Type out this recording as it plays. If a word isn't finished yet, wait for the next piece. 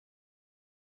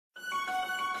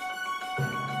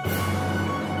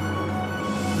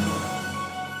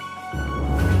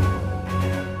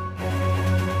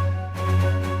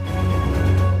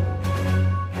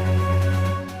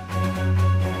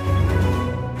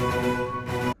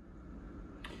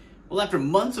Well, after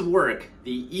months of work,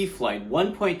 the E-Flite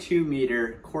 1.2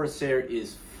 m Corsair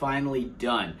is finally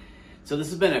done. So this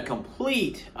has been a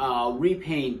complete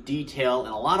repaint, detail,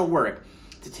 and a lot of work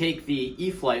to take the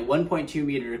E-Flite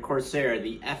 1.2 m Corsair,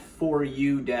 the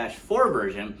F-4U-4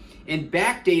 version, and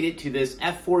backdate it to this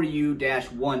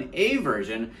F-4U-1A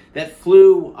version that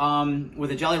flew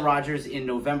with the Jolly Rogers in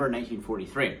November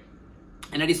 1943.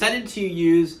 And I decided to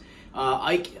use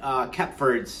Ike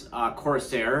Kepford's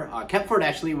Corsair. Kepford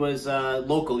actually was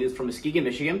local. He was from Muskegon,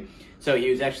 Michigan. So he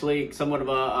was actually somewhat of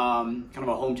a kind of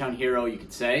a hometown hero, you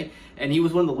could say. And he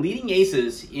was one of the leading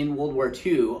aces in World War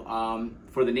II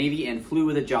for the Navy and flew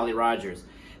with the Jolly Rogers.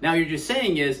 Now you're just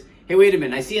saying is, hey, wait a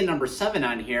minute, I see a number 7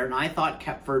 on here, and I thought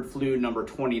Kepford flew number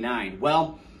 29.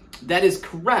 Well, that is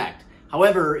correct.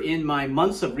 However, in my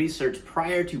months of research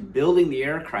prior to building the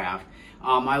aircraft,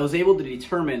 I was able to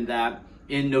determine that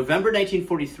in November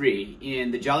 1943,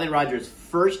 in the Jolly Rogers'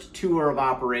 first tour of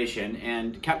operation,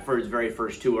 and Kepford's very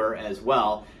first tour as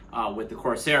well with the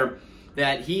Corsair,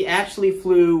 that he actually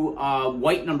flew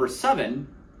white number 7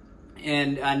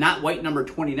 and not white number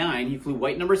 29. He flew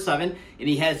white number 7, and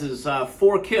he has his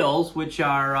 4 kills, which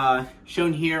are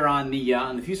shown here on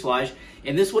the fuselage.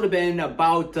 And this would have been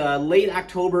about late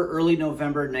October, early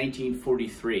November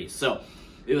 1943. So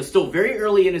it was still very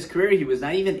early in his career. He was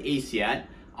not even ace yet.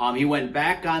 He went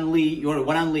back on leave,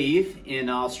 went on leave in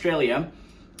Australia,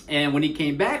 and when he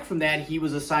came back from that, he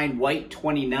was assigned white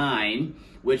 29,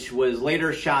 which was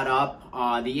later shot up.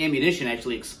 The ammunition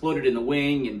actually exploded in the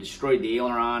wing and destroyed the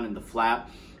aileron and the flap,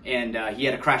 and he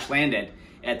had to crash land it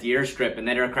at the airstrip, and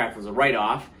that aircraft was a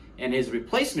write-off. And his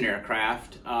replacement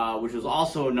aircraft, which was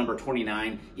also number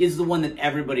 29, is the one that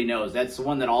everybody knows. That's the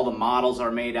one that all the models are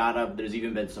made out of. There's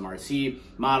even been some RC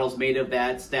models made of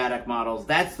that, static models.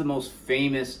 That's the most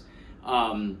famous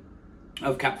of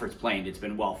Kepford's plane. It's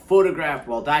been well photographed,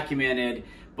 well documented.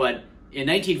 But in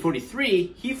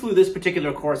 1943, he flew this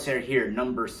particular Corsair here,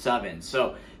 number 7.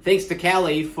 So thanks to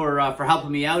Callie for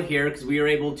helping me out here, because we were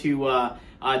able to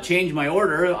change my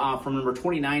order from number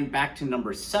 29 back to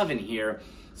number 7 here,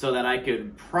 so that I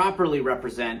could properly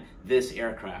represent this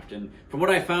aircraft. And from what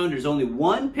I found, there's only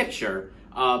one picture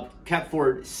of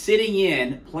Kepford sitting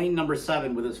in plane number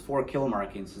 7 with his 4 kill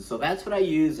markings. And so that's what I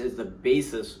use as the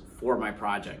basis for my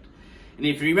project. And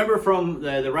if you remember from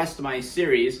the rest of my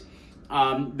series,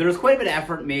 there's quite a bit of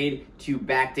effort made to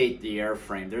backdate the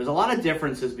airframe. There's a lot of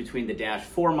differences between the Dash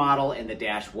 4 model and the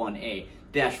Dash 1A.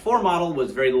 Dash 4 model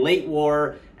was very late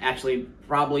war, actually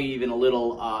probably even a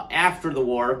little after the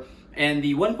war. And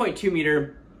the 1.2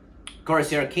 m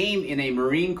Corsair came in a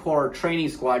Marine Corps training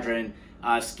squadron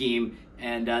scheme,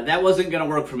 and that wasn't going to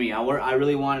work for me. I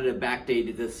really wanted to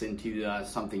backdate this into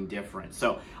something different.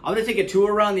 So I'm going to take a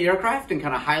tour around the aircraft and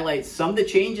kind of highlight some of the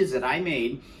changes that I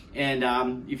made. And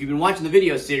if you've been watching the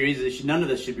video series, none of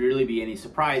this should really be any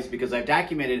surprise, because I've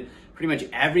documented pretty much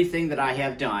everything that I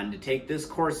have done to take this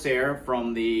Corsair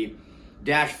from the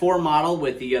Dash 4 model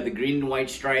with the green and white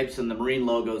stripes and the Marine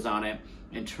logos on it,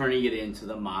 and turning it into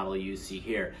the model you see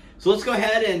here. So let's go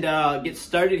ahead and get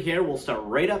started here. We'll start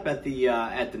right up at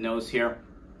the nose here.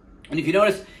 And if you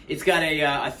notice, it's got a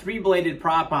 3-bladed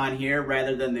prop on here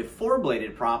rather than the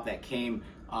 4-bladed prop that came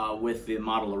with the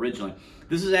model originally.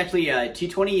 This is actually a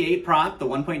T28 prop, the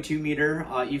 1.2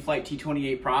 m E-Flite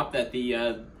T28 prop that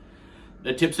the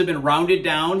tips have been rounded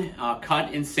down,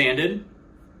 cut and sanded.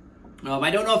 I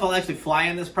don't know if I'll actually fly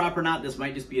on this prop or not. This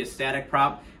might just be a static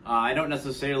prop. I don't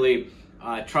necessarily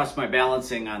trust my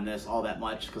balancing on this all that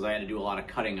much, because I had to do a lot of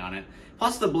cutting on it.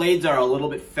 Plus the blades are a little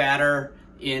bit fatter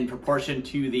in proportion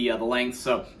to the length,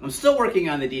 so I'm still working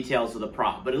on the details of the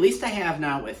prop. But at least I have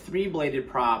now a 3-bladed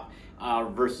prop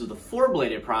versus the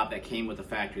 4-bladed prop that came with the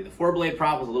factory. The 4-blade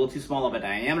prop was a little too small of a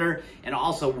diameter, and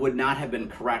also would not have been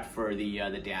correct for the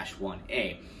Dash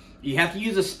 1A. You have to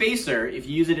use a spacer if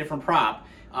you use a different prop,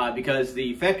 because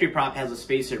the factory prop has a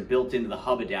spacer built into the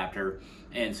hub adapter.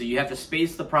 And so you have to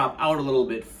space the prop out a little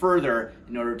bit further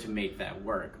in order to make that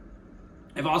work.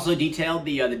 I've also detailed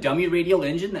the dummy radial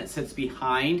engine that sits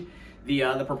behind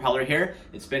the propeller here.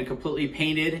 It's been completely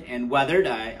painted and weathered.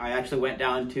 I actually went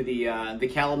down to the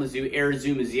Kalamazoo Air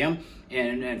Zoo Museum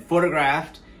and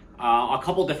photographed a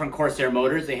couple different Corsair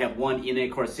motors. They have one in a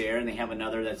Corsair, and they have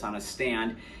another that's on a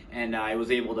stand. And I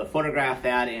was able to photograph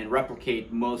that and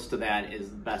replicate most of that as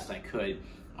best I could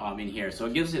in here. So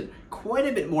it gives it quite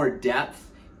a bit more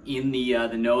depth in the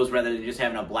nose rather than just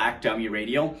having a black dummy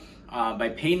radial. By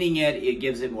painting it, it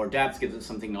gives it more depth, gives it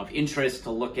something of interest to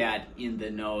look at in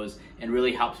the nose, and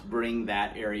really helps bring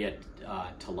that area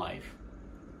to life.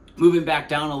 Moving back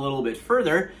down a little bit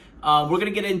further, we're going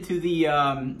to get into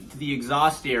the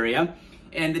exhaust area.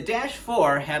 And the Dash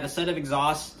 4 had a set of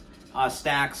exhaust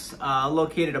stacks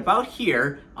located about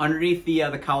here underneath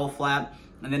the cowl flap,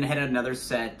 and then had another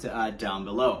set down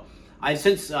below. I've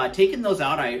since taken those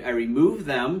out. I removed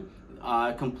them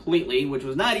completely, which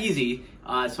was not easy,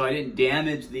 so I didn't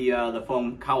damage the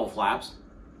foam cowl flaps.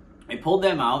 I pulled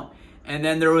them out, and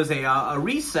then there was a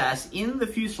recess in the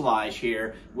fuselage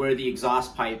here where the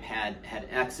exhaust pipe had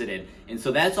exited, and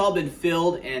so that's all been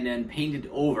filled and then painted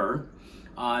over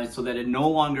so that it no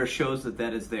longer shows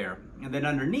that is there. And then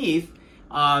underneath,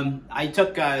 I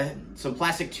took some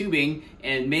plastic tubing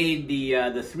and made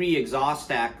the 3 exhaust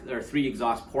stack, or 3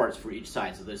 exhaust ports for each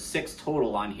side. So there's 6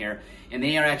 total on here, and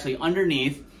they are actually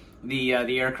underneath the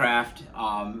aircraft,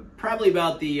 probably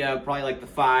about probably like the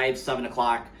 5-7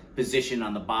 o'clock position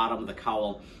on the bottom of the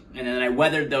cowl. And then I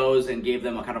weathered those and gave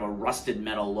them a kind of a rusted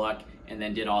metal look, and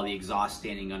then did all the exhaust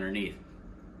standing underneath.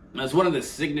 That's one of the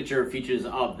signature features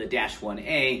of the Dash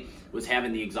 1A, was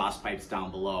having the exhaust pipes down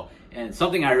below. And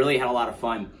something I really had a lot of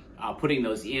fun putting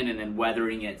those in and then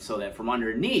weathering it so that from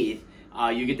underneath,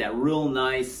 you get that real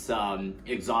nice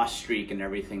exhaust streak and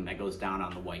everything that goes down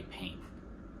on the white paint.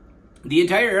 The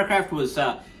entire aircraft was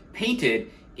painted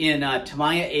in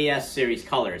Tamiya AS series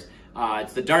colors.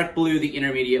 It's the dark blue, the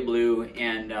intermediate blue,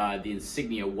 and the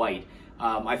insignia white.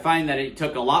 I find that it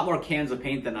took a lot more cans of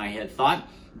paint than I had thought,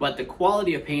 but the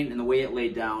quality of paint and the way it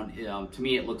laid down, to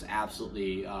me, it looks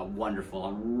absolutely wonderful.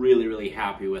 I'm really, really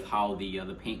happy with how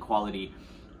the paint quality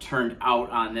turned out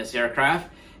on this aircraft.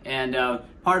 And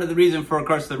part of the reason for, of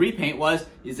course, the repaint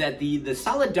is that the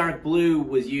solid dark blue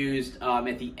was used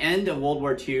at the end of World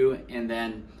War II, and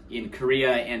then in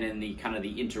Korea and in the kind of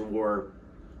the interwar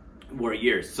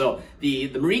years. So the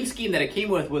marine scheme that it came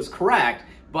with was correct,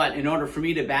 but in order for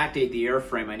me to backdate the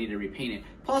airframe, I needed to repaint it.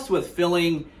 Plus, with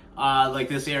filling like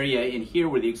this area in here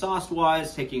where the exhaust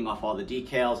was, taking off all the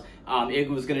decals, it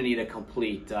was going to need a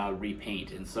complete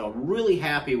repaint. And so really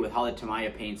happy with how the Tamiya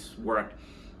paints worked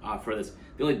for this.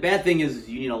 The only bad thing is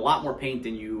you need a lot more paint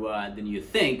than you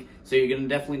think, so you're going to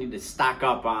definitely need to stock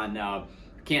up on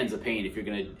cans of paint if you're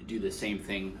going to do the same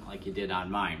thing like you did on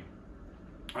mine.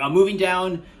 Moving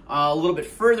down a little bit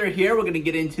further here, we're going to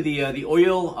get into the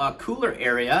oil cooler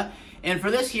area. And for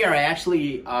this here, I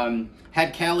actually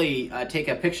had Callie take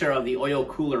a picture of the oil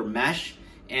cooler mesh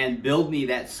and build me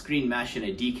that screen mesh in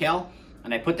a decal.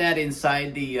 And I put that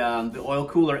inside the oil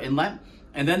cooler inlet.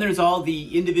 And then there's all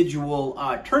the individual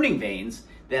turning vanes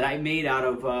that I made out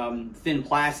of thin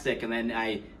plastic, and then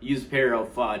I used a pair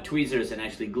of tweezers and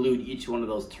actually glued each one of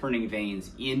those turning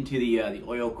vanes into the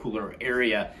oil cooler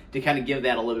area to kind of give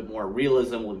that a little bit more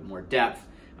realism, a little bit more depth.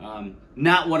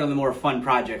 Not one of the more fun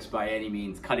projects by any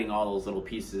means, cutting all those little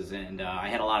pieces, and I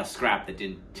had a lot of scrap that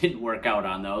didn't work out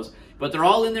on those. But they're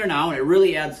all in there now, and it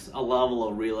really adds a level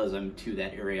of realism to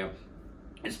that area.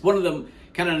 It's one of them,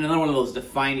 kind of another one of those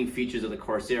defining features of the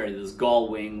Corsair, this gull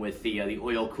wing with the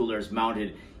oil coolers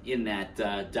mounted in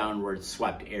that downward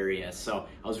swept area. So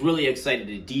I was really excited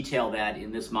to detail that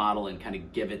in this model and kind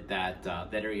of give it that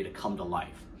area to come to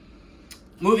life.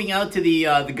 Moving out to the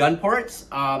gun ports,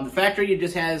 the factory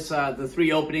just has the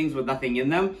 3 openings with nothing in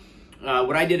them.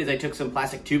 What I did is I took some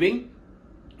plastic tubing,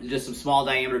 just some small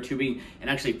diameter tubing, and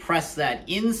actually pressed that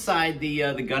inside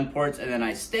the gun ports, and then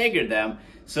I staggered them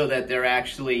so that they're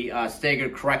actually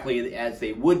staggered correctly as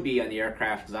they would be on the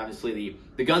aircraft, because obviously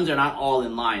the guns are not all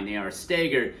in line. They are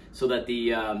staggered so that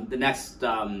the next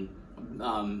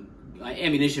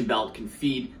ammunition belt can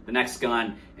feed the next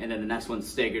gun, and then the next one's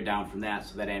staggered down from that,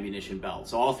 so that ammunition belt.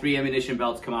 So all 3 ammunition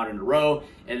belts come out in a row,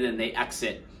 and then they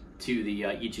exit to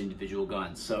the each individual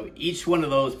gun. So each one of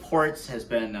those ports has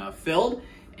been filled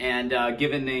and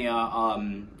given a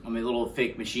little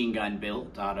fake machine gun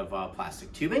built out of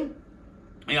plastic tubing.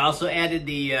 I also added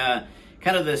the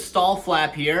kind of the stall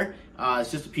flap here.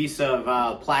 It's just a piece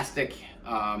of plastic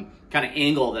kind of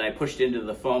angle that I pushed into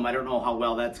the foam. I don't know how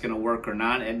well that's going to work or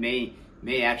not. It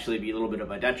may actually be a little bit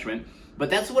of a detriment. But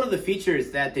that's one of the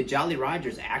features that the Jolly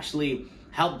Rogers actually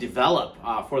helped develop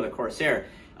for the Corsair.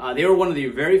 They were one of the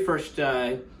very first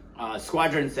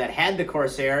squadrons that had the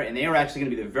Corsair, and they were actually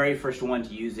going to be the very first one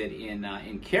to use it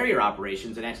in carrier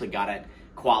operations, and actually got it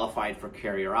qualified for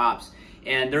carrier ops.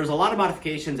 And there's a lot of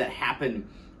modifications that happened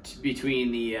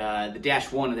between the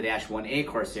Dash 1 and the Dash 1A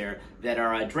Corsair that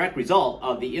are a direct result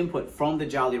of the input from the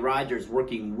Jolly Rogers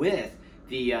working with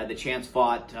the Chance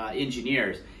Fought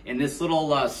engineers. And this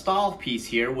little stall piece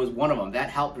here was one of them.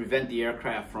 That helped prevent the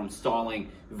aircraft from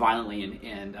stalling violently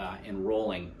and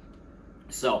rolling.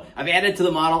 So I've added to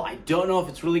the model. I don't know if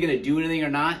it's really going to do anything or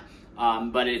not,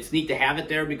 but it's neat to have it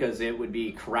there because it would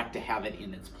be correct to have it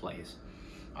in its place.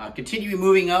 Continuing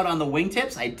moving out on the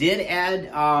wingtips, I did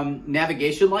add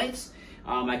navigation lights.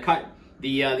 I cut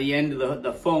the end of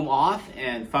the foam off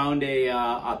and found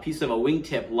a piece of a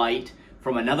wingtip light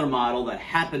from another model that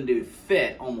happened to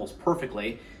fit almost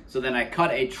perfectly. So then I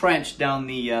cut a trench down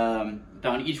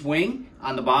down each wing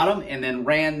on the bottom, and then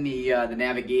ran the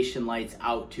navigation lights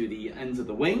out to the ends of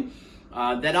the wing.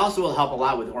 That also will help a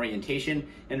lot with orientation.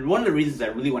 And one of the reasons I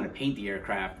really want to paint the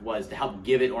aircraft was to help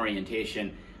give it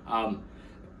orientation.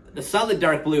 The solid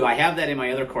dark blue, I have that in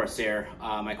my other Corsair.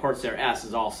 My Corsair S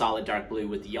is all solid dark blue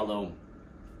with the yellow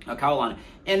cowl on.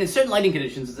 And in certain lighting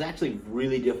conditions, it's actually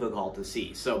really difficult to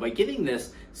see. So by giving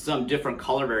this some different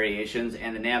color variations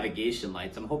and the navigation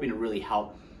lights, I'm hoping to really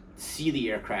help see the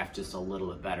aircraft just a little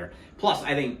bit better. Plus,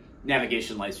 I think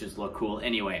navigation lights just look cool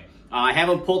anyway. I have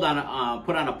them put on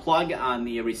a plug on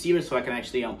the receiver so I can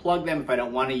actually unplug them if I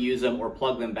don't want to use them, or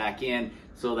plug them back in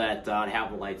so that I have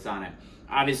the lights on it.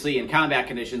 Obviously, in combat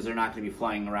conditions, they're not going to be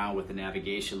flying around with the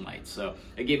navigation lights, so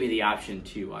it gave me the option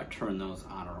to turn those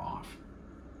on or off.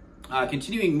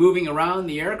 Continuing moving around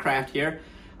the aircraft here,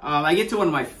 I get to one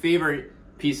of my favorite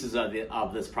pieces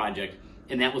of this project,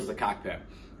 and that was the cockpit.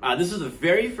 This is the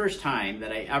very first time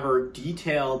that I ever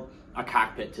detailed a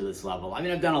cockpit to this level. I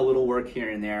mean, I've done a little work here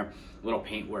and there, a little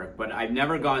paint work, but I've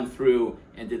never gone through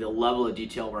and did the level of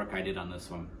detail work I did on this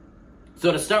one.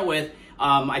 So to start with,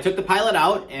 I took the pilot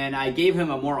out and I gave him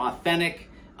a more authentic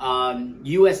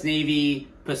U.S. Navy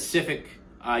Pacific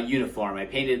uniform. I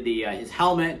painted his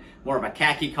helmet more of a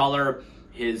khaki color.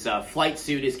 His flight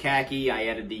suit is khaki. I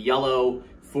added the yellow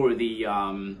for the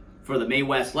Mae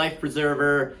West life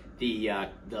preserver, the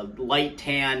light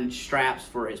tan straps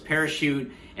for his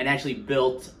parachute, and actually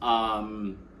built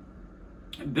a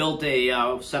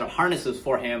set of harnesses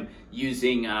for him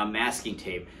using masking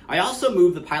tape. I also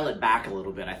moved the pilot back a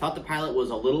little bit. I thought the pilot was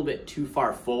a little bit too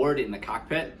far forward in the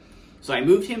cockpit, so I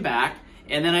moved him back.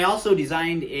 And then I also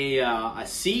designed a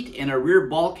seat and a rear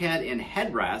bulkhead and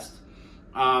headrest,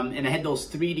 and I had those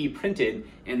 3D printed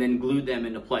and then glued them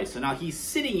into place. So now he's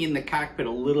sitting in the cockpit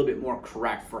a little bit more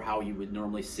correct for how you would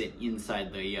normally sit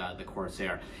inside the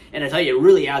Corsair. And I tell you, it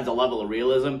really adds a level of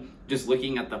realism just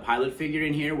looking at the pilot figure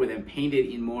in here with him painted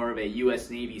in more of a U.S.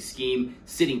 Navy scheme,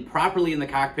 sitting properly in the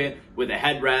cockpit with the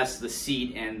headrest, the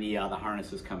seat, and the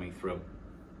harnesses coming through.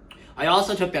 I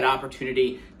also took that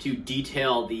opportunity to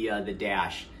detail the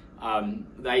dash.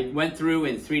 I went through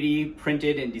and 3D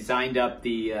printed and designed up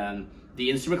the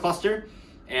instrument cluster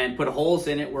and put holes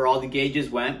in it where all the gauges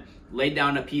went, laid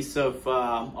down a piece of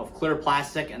clear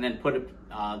plastic, and then put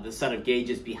the set of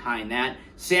gauges behind that,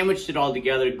 sandwiched it all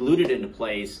together, glued it into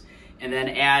place, and then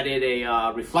added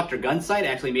a reflector gun sight. I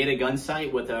actually made a gun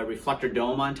sight with a reflector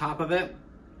dome on top of it.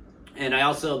 And I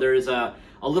also, there's a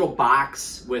little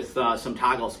box with some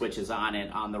toggle switches on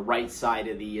it on the right side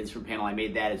of the instrument panel. I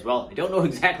made that as well. I don't know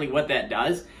exactly what that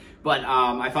does, but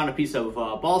I found a piece of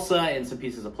balsa and some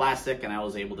pieces of plastic, and I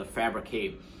was able to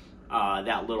fabricate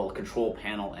that little control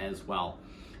panel as well.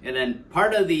 And then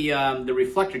part of the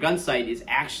reflector gun sight is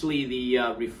actually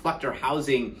the reflector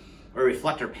housing or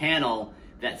reflector panel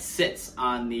that sits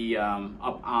on the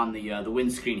up on the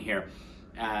windscreen here.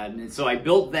 And so I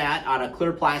built that out of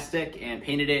clear plastic and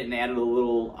painted it and added a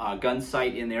little gun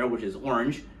sight in there, which is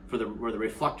orange for where the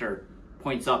reflector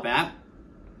points up at.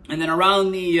 And then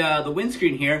around the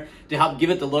windscreen here, to help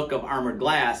give it the look of armored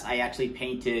glass, I actually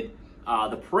painted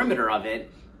the perimeter of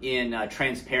it in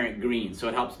transparent green. So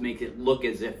it helps make it look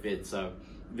as if it's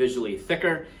visually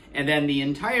thicker. And then the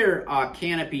entire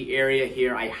canopy area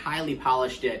here, I highly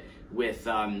polished it with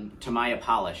Tamiya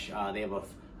polish. They have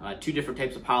two different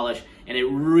types of polish, and it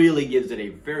really gives it a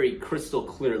very crystal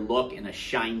clear look and a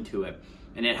shine to it.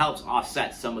 And it helps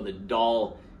offset some of the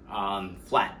dull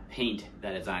flat paint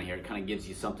that is on here. It kind of gives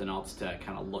you something else to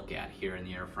kind of look at here in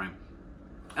the airframe.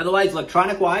 Otherwise,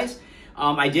 electronic-wise,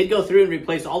 I did go through and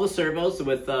replace all the servos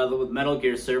with Metal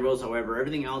Gear servos. However,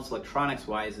 everything else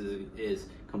electronics-wise is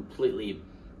completely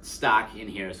stock in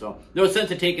here. So no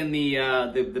sense of taking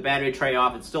the battery tray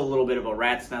off. It's still a little bit of a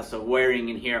rat's nest of wiring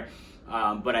in here.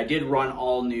 But I did run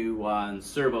all new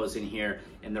servos in here,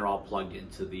 and they're all plugged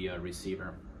into the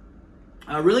receiver.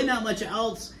 Really not much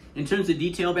else in terms of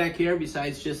detail back here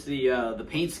besides just the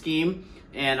paint scheme.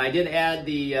 And I did add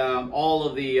all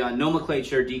of the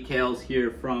nomenclature decals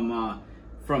here from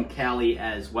Cali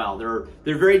as well.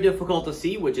 They're very difficult to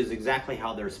see, which is exactly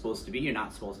how they're supposed to be. You're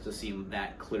not supposed to see them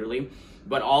that clearly.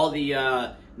 But all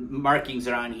the markings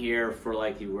are on here for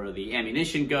like where the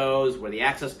ammunition goes, where the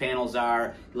access panels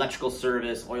are, electrical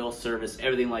service, oil service,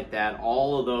 everything like that.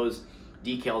 All of those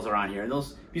decals are on here. And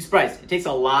those, be surprised, it takes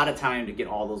a lot of time to get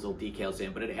all those little decals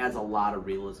in, but it adds a lot of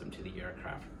realism to the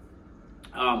aircraft.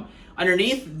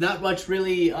 Underneath, not much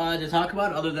really to talk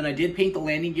about other than I did paint the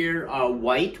landing gear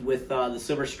white with the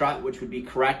silver strut, which would be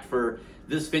correct for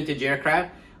this vintage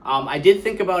aircraft. I did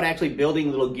think about actually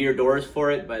building little gear doors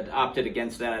for it, but opted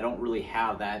against that. I don't really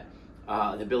have that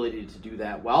the ability to do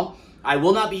that well. I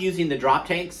will not be using the drop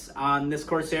tanks on this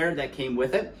Corsair that came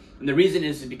with it. And the reason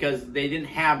is because they didn't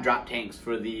have drop tanks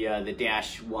for the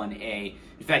Dash 1A.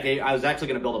 In fact, I was actually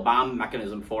going to build a bomb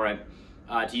mechanism for it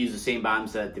to use the same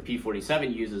bombs that the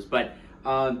P-47 uses. But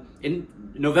in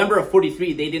November of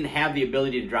 43, they didn't have the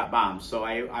ability to drop bombs. So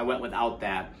I went without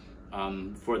that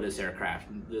for this aircraft.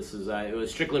 This is it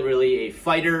was strictly really a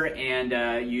fighter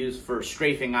and used for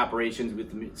strafing operations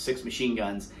with 6 machine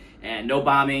guns. And no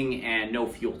bombing and no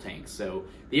fuel tanks. So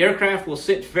the aircraft will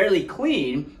sit fairly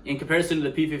clean in comparison to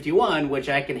the P-51, which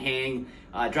I can hang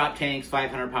drop tanks,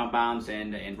 500-pound bombs,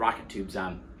 and rocket tubes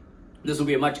on. This will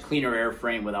be a much cleaner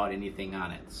airframe without anything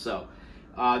on it. So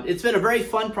it's been a very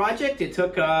fun project. It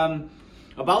took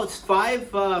about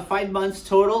five months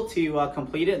total to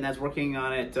complete it, and that's working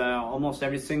on it almost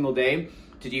every single day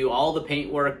to do all the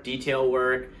paint work, detail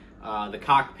work, the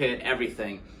cockpit,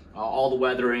 everything. All the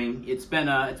weathering. It's been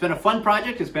a fun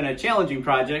project. It's been a challenging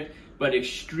project, but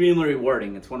extremely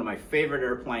rewarding. It's one of my favorite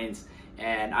airplanes,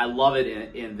 and I love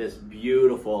it in this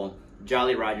beautiful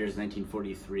Jolly Rogers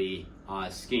 1943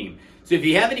 scheme. So if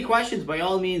you have any questions, by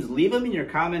all means, leave them in your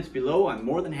comments below. I'm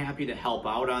more than happy to help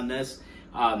out on this.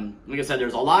 Like I said,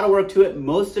 there's a lot of work to it.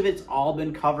 Most of it's all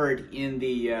been covered in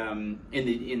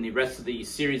the rest of the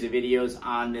series of videos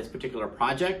on this particular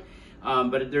project.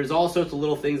 But there's all sorts of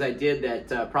little things I did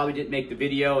that probably didn't make the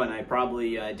video, and I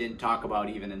probably didn't talk about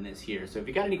even in this here. So if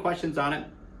you got any questions on it,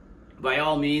 by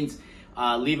all means,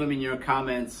 leave them in your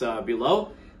comments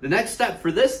below. The next step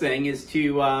for this thing is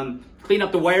to clean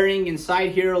up the wiring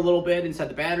inside here a little bit,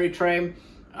 inside the battery tray.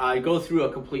 Go through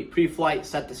a complete pre-flight,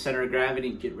 set the center of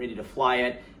gravity, get ready to fly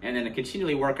it, and then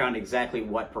continually work on exactly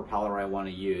what propeller I want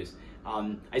to use.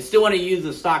 I still want to use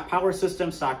the stock power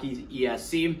system, stock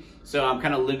ESC, so I'm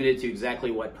kind of limited to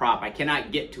exactly what prop. I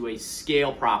cannot get to a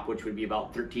scale prop, which would be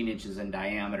about 13 inches in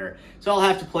diameter. So I'll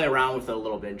have to play around with it a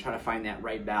little bit and try to find that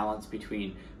right balance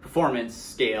between performance,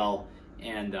 scale,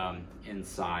 and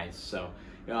size. So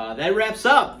that wraps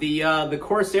up the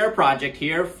Corsair project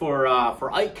here for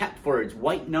Ike Kepford's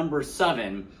white number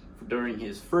 7 during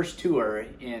his first tour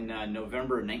in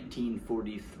November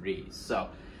 1943. So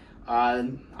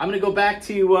I'm going to go back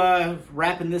to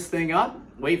wrapping this thing up,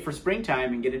 wait for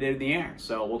springtime, and get it in the air.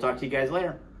 So we'll talk to you guys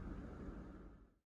later.